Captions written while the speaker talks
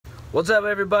What's up,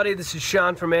 everybody? This is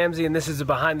Sean from AMZY, and this is a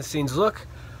behind-the-scenes look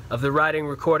of the writing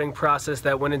recording process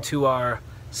that went into our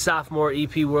sophomore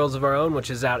EP, Worlds of Our Own, which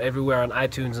is out everywhere on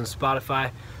iTunes and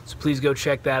Spotify. So please go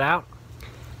check that out.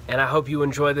 And I hope you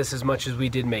enjoy this as much as we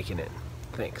did making it.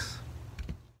 Thanks.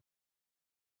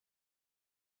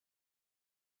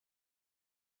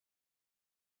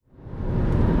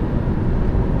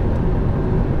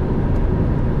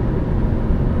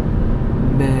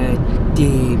 Matt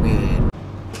Damon.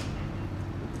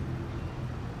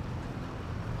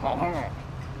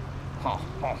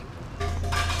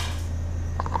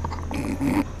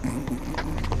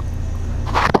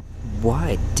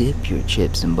 Why dip your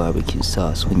chips in barbecue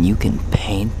sauce when you can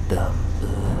paint them?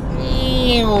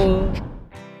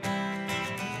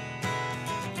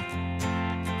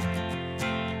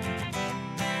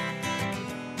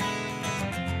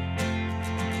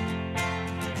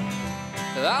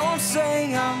 I won't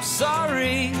say I'm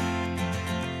sorry,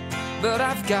 but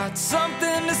I've got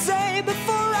something to say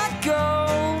before I go.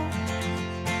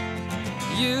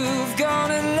 You've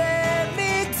gone and let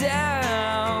me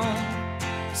down,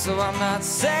 so I'm not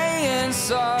saying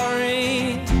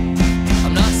sorry.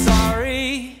 I'm not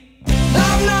sorry.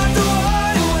 I'm not the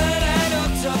one who went and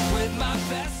hooked up with my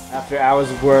best. After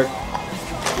hours of work,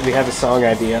 we have a song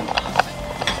idea.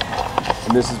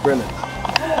 And this is Brennan.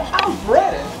 I'm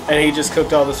Brennan. And he just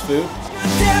cooked all this food.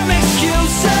 Damn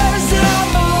excuses,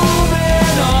 I'm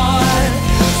moving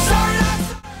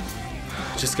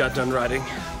on. Just got done writing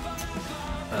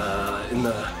in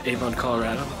the Avon,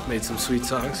 Colorado. Made some sweet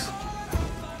songs.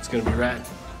 It's gonna be rad.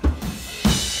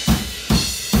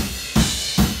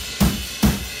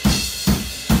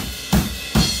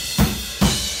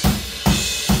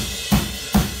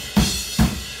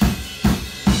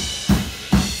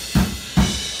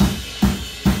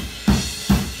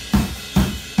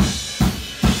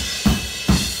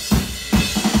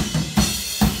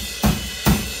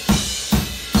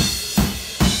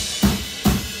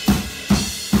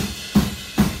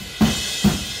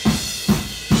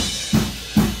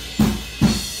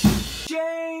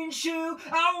 Who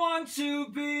I want to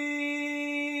be,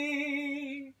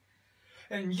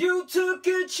 and you took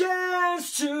a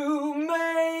chance to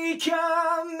make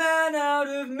a man out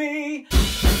of me.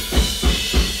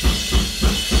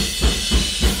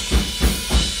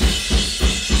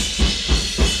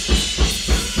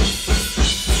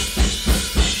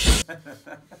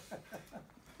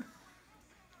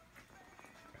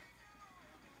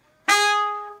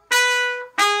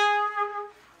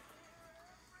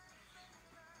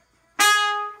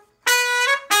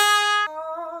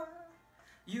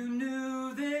 You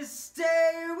knew this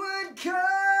day would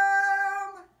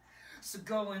come, so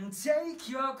go and take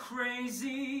your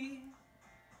crazy.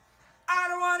 I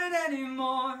don't want it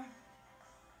anymore.